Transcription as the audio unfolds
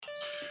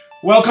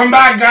Welcome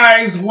back,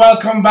 guys.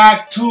 Welcome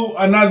back to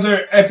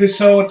another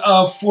episode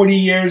of 40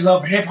 Years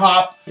of Hip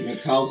Hop. In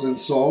 1,000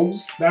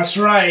 songs. That's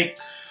right.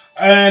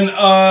 And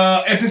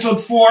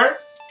episode 4.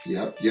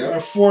 Yep.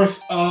 Our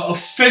fourth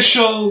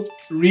official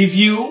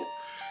review.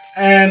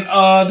 And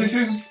this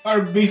is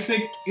our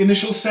basic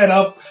initial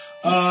setup.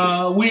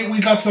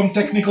 We got some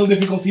technical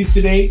difficulties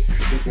today.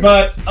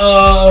 But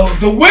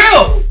the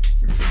will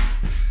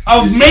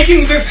of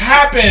making this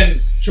happen.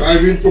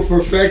 Striving for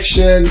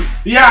perfection.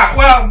 Yeah,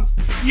 well,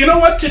 you know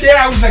what? Today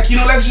I was like,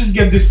 let's just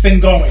get this thing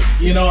going,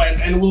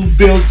 and we'll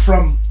build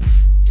from,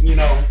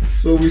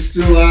 So we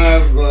still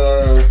have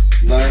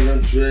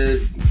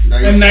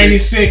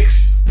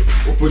 996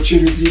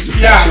 opportunity to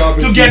catch up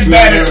to and get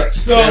better.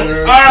 So,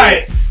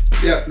 alright.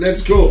 Yeah,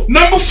 let's go.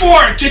 Number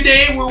 4.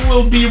 Today we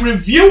will be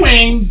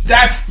reviewing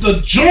That's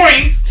the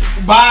Joint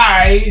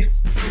by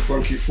The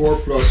Funky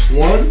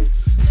 4+1.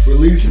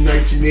 Released in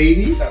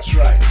 1980. That's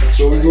right.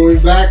 We're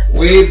going back,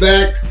 way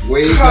back.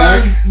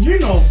 Because,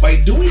 by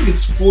doing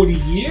this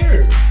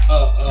 40-year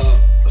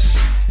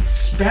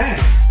span,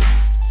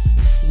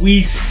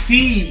 we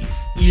see,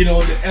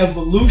 the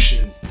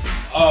evolution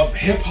of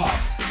hip-hop,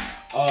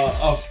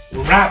 of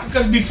rap.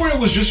 Because before it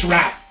was just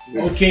rap,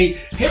 okay?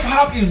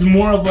 Hip-hop is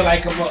more of a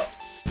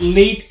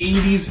late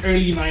 80s,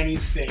 early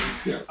 90s thing.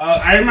 Yeah.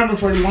 I remember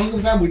for the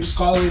longest time, we just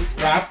call it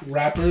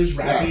rappers,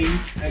 rapping.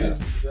 And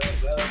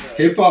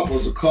hip hop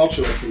was a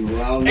culture from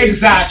around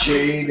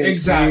exactly.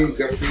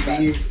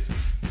 graffiti.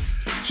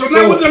 So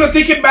now we're gonna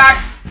take it back,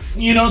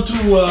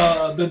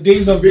 to the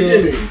days of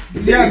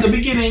the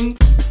beginning.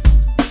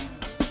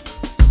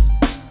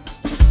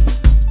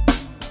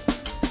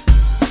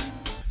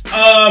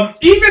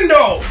 Even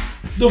though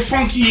the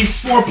Funky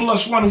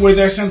 4+1 were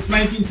there since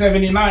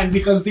 1979,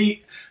 because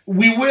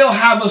we will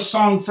have a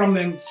song from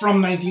them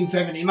from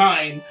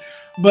 1979,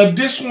 but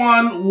this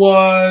one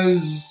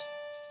was,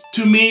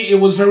 to me, it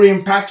was very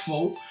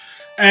impactful,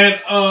 and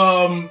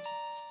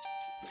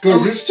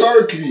because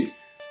historically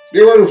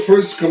they were the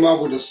first to come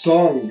out with a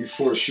song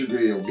before Sugar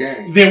Hill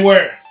Gang. They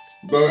were,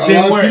 but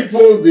a lot of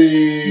people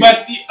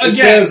it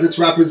says it's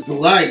Rapper's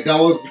Delight. That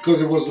was because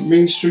it was the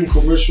mainstream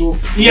commercial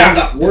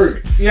that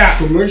worked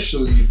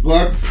commercially,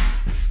 but.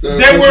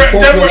 There were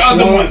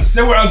other ones.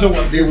 They were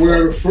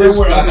the first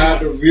that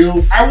had a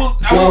real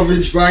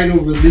 12-inch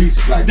vinyl release.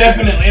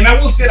 Definitely. And I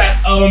will say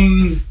that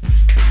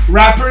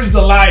Rapper's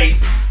Delight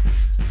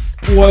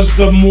was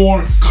the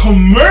more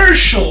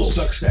commercial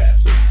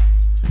success.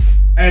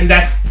 And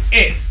that's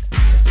it.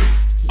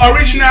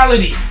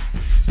 Originality.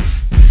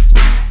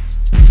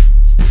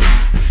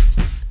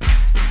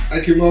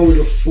 I came out with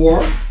a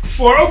 4.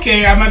 4,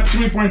 okay. I'm at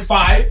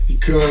 3.5.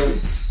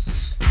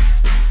 Because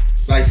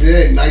back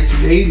then, in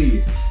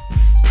 1980,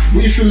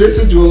 if you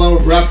listen to a lot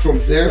of rap from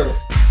there,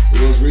 it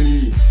was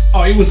really...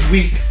 Oh, it was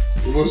weak.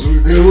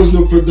 There was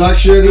no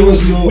production. It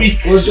was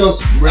weak. It was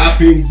just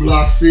rapping,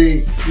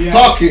 blasting,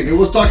 talking. It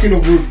was talking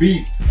over a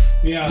beat.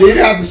 Yeah. They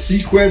didn't have the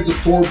sequence of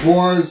 4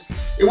 bars.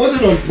 It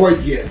wasn't on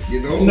point yet,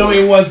 No,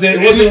 it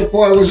wasn't. It wasn't on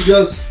point. It was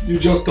just, you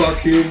just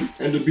talking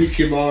and the beat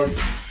came on.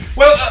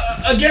 Well,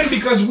 again,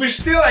 because we're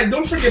still,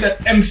 don't forget that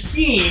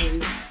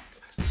MCing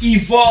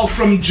evolved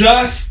from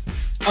just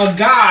a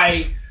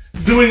guy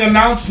doing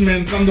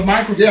announcements on the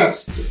microphone.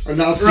 Yes,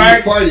 announcing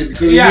the party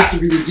because he used to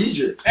be the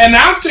DJ. And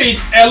after it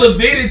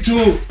elevated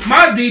to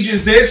my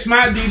DJ's this,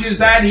 my DJ's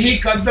that, he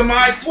cuts the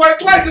mic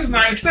twice as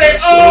nice. Say,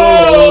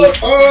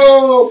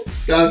 oh,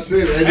 that's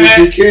it. And it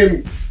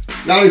became,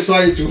 now they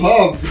started to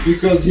hub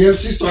because the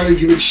MC started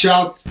giving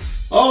shout.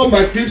 Oh,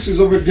 my peeps is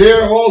over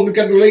there. Oh, look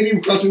at the lady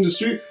crossing the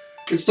street.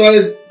 It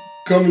started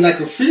coming like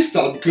a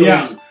freestyle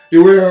because they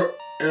were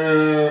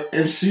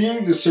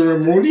MCing the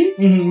ceremony.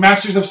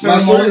 Masters of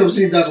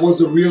Ceremony. That was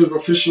the real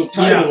official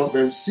title of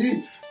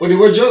MC. But they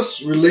were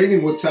just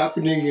relating what's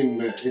happening in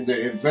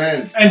the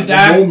event and the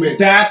moment.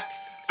 That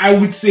I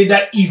would say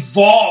that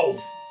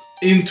evolved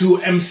into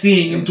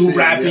MCing, into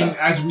rapping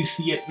as we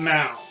see it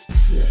now.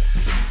 Yeah.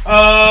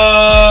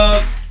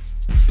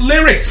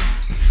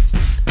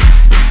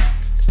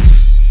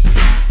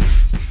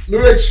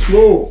 Lyrics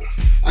flow.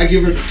 I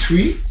give it a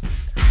 3.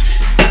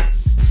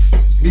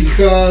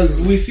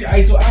 Because we see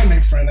eye to eye, my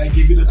friend. I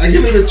give it a 3. I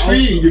give it a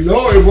 3.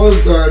 Also. It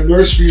was the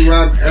nursery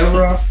rhyme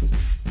era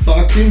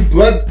talking,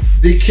 but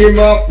they came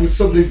up with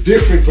something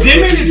different. They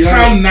made it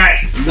sound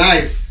nice.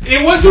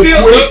 It was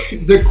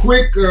the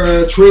quick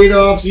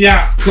trade-offs,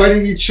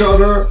 cutting each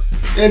other,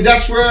 and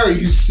that's where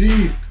you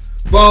see.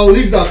 But I'll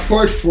leave that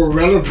part for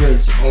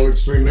relevance. I'll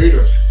explain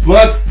later.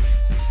 But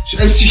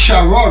MC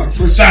Sharog, the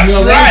first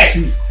female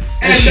MC.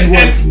 And she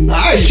was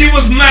nice. She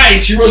was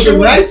nice. She was the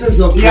nicest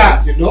of them,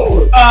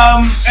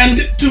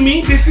 And to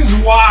me, this is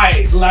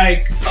why,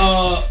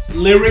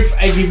 lyrics,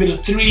 I give it a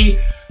 3.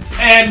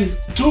 And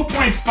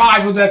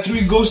 2.5 of that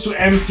 3 goes to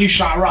MC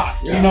Sharok,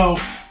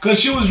 Because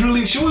she was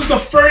the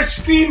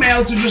first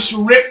female to just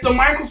rip the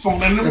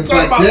microphone. And I'm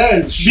talking about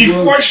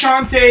before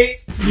Shantae,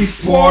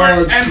 before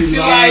MC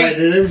Light.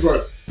 And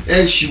everybody.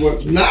 And she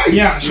was nice.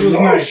 Yeah, she was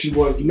nice. She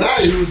was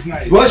nice.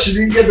 But she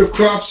didn't get the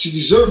crops she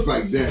deserved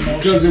back then.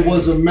 Because it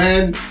was a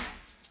man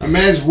a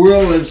man's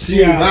world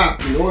MC and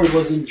rap. You know, it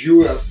wasn't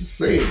viewed as the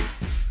same.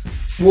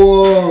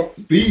 For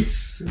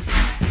beats,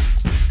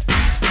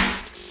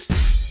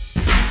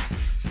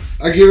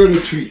 I give it a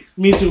 3.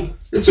 Me too.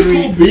 It's a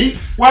cool beat.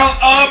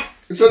 Well,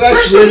 so that's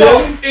first of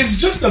all, it's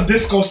just a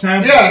disco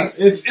sample. Yes.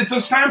 It's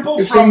a sample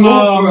it's from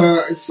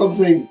it's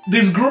something.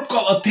 This group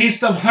called A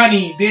Taste of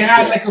Honey. They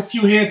had like a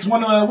few hits.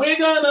 One of we're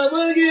gonna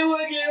boogie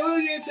woogie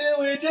woogie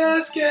till we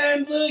just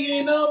can't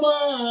boogie no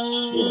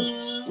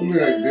more. Something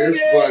like this,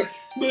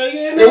 but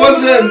it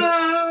wasn't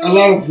a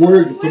lot of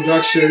work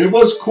production. It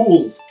was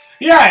cool.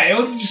 Yeah, it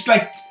was just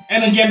like,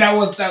 and again, that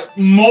was that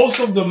most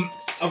of the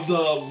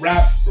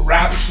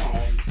rap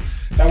songs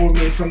that were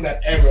made from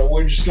that era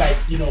were just like,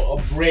 you know,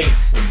 a break.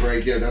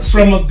 Yeah, that's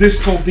from a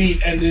disco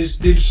beat, and they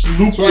just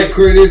looped it. That's why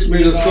Curtis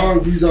made a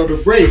song, These Are the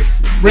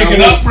Breaks. Break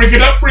it up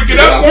one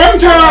time!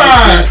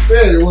 That's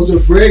it. It was a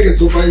break and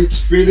somebody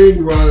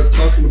spitting while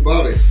talking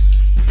about it.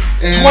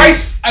 And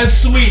Twice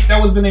as Sweet, that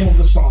was the name of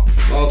the song.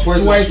 Oh,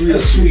 Twice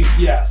as Sweet,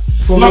 yeah.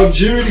 For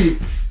longevity.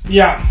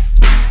 Yeah.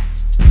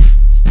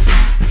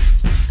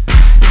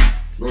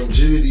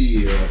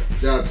 Longevity,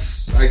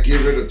 I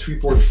give it a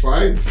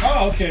 3.5.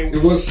 Oh, okay.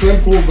 It was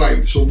sampled by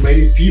so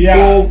many people.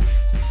 Yeah.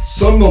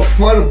 Some of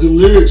part of the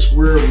lyrics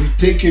were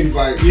retaken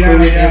by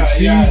current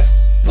MCs. Yeah.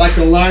 Like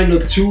a line or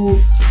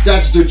two.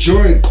 That's the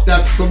joint.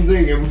 That's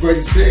something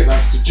everybody say.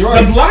 That's the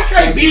joint. The Black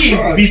Eyed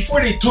Peas,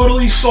 before they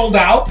totally sold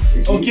out,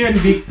 okay, and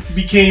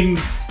became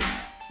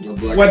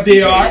what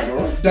they are.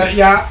 They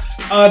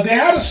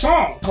had a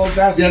song called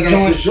That's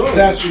the Joint.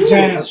 That's the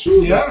Jam. That's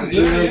true. That's the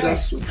Jam.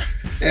 That's true.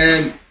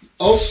 And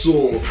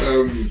also,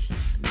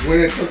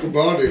 when I think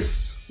about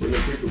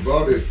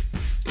it,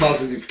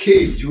 Positive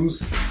K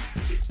used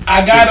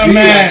I Got a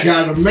Man. I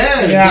Got a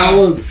Man. Yeah. That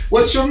was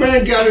What Your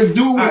Man Gotta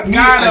Do With Me.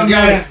 I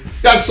got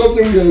That's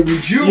something we're gonna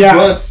review,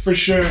 but for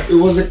sure it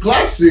was a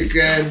classic.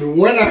 And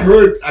when I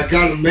heard I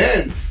Got a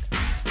Man,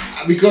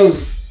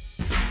 because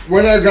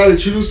when I got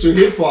introduced to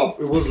hip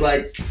hop, it was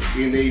like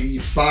in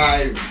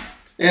 '85.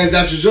 And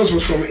That Just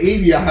was from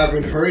 80. I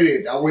haven't heard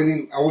it. I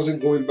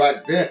wasn't going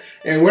back there.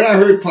 And when I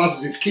heard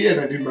Positive K and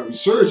I did my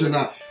research and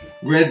I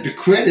read the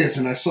credits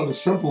and I saw the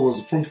sample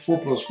was from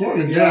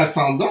 4+1, and then I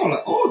found out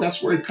like, oh,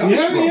 that's where it comes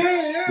from.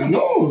 Who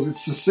knows?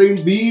 It's the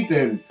same beat.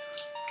 And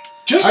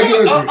just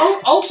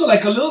also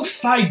like a little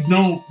side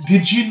note.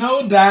 Did you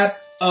know that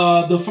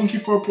the Funky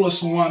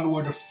 4+1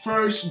 were the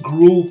first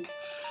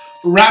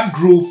rap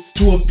group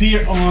to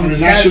appear on a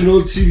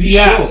national TV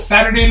show,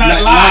 Saturday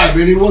Night Live,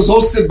 and it was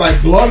hosted by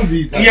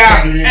Blondie.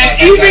 Saturday Night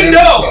and even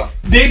though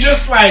they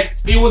just like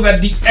it was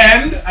at the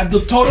end, at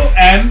the total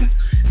end,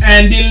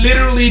 and they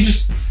literally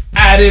just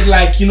added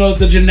like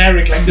the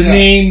generic like the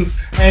names,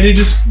 and it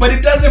just but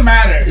it doesn't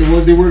matter.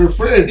 They were the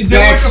first. They were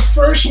the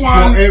first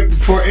one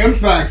for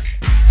Impact.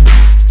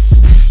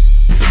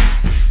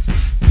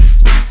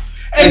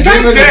 And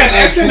back then,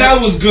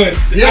 SNL was good.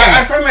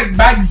 Yeah. I felt like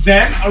back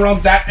then,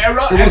 around that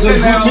era, it was SNL,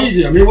 a good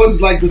medium. It was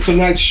like the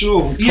Tonight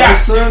Show with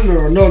Carson,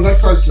 or no, not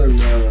Carson.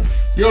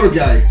 The other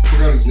guy,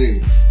 forgot his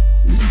name.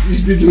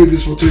 He's been doing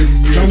this for 30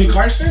 years. Johnny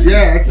Carson?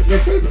 Yeah,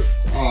 that's it.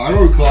 Oh, I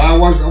don't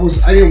recall.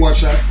 I didn't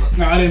watch that. But.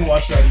 No, I didn't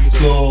watch that either.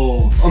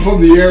 So I'm from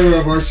the era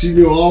of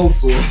Arsenio Hall.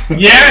 So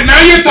yeah, now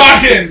you're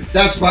talking.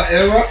 That's my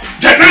era.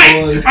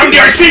 Tonight, I'm the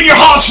Arsenio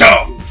Hall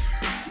show.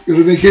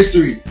 Gonna make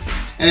history.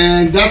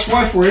 And that's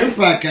why for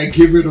Impact, I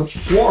give it a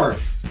 4.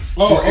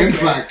 For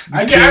Impact.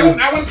 I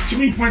went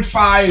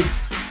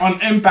 3.5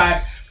 on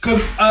Impact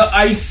because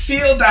I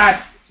feel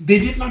that they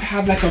did not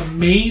have like a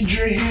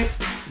major hit.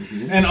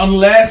 Mm-hmm. And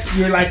unless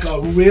you're like a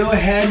real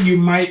head, you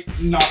might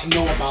not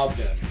know about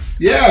them.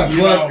 Yeah,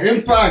 but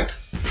Impact,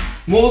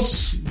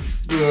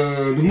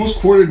 the most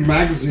quoted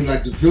magazine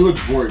like the Village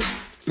Voice,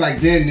 back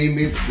then they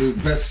made the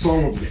best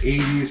song of the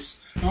 80s.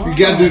 You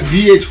got the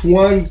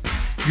VH1.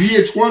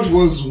 VH1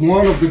 was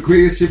one of the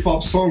greatest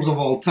hip-hop songs of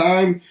all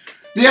time.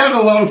 They had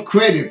a lot of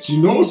credits,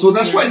 so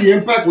that's why the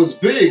Impact was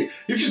big.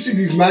 If you see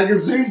these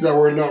magazines that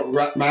were not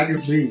rap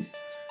magazines,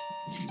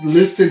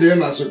 listed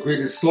them as the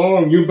greatest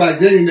song. Back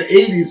then in the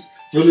 80s,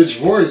 Village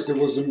Voice, there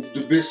was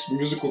the best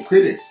musical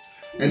critics.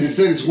 And they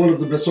said it's one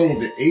of the best songs of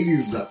the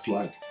 80s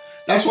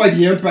that's why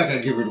the Impact, I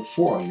give it a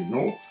 4,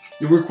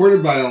 They were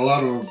recorded by a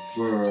lot of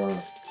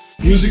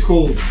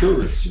musical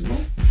purists,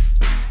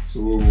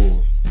 So,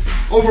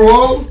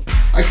 overall,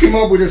 I came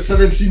up with a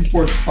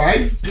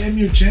 17.5. Damn,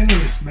 you're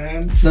generous,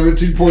 man.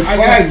 17.5. I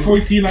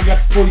got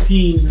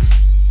 14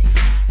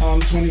 on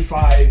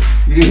 25.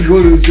 We didn't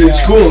go to the same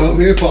school of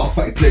hip-hop,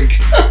 I think.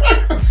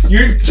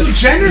 You're too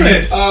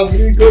generous. We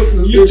didn't go to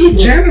the You're too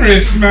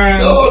generous,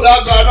 man. No,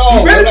 not at all.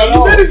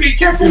 You better be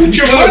careful with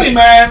your money,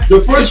 man. The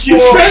first if you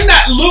spend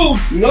that loot,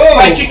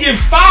 like you give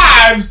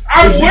 5s,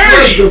 I'm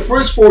worried. The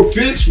first 4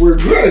 picks were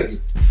good.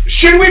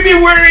 Should we be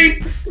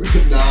worried?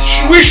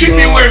 Nah, we should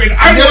be worried.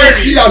 I'm worried.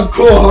 See, I'm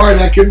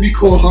cold-hearted. I can be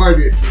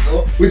cold-hearted,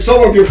 with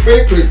some of your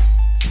favorites.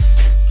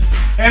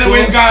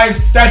 Anyways,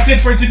 guys, that's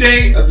it for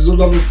today. Episode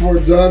number 4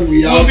 done.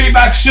 We'll be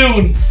back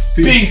soon.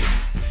 Peace.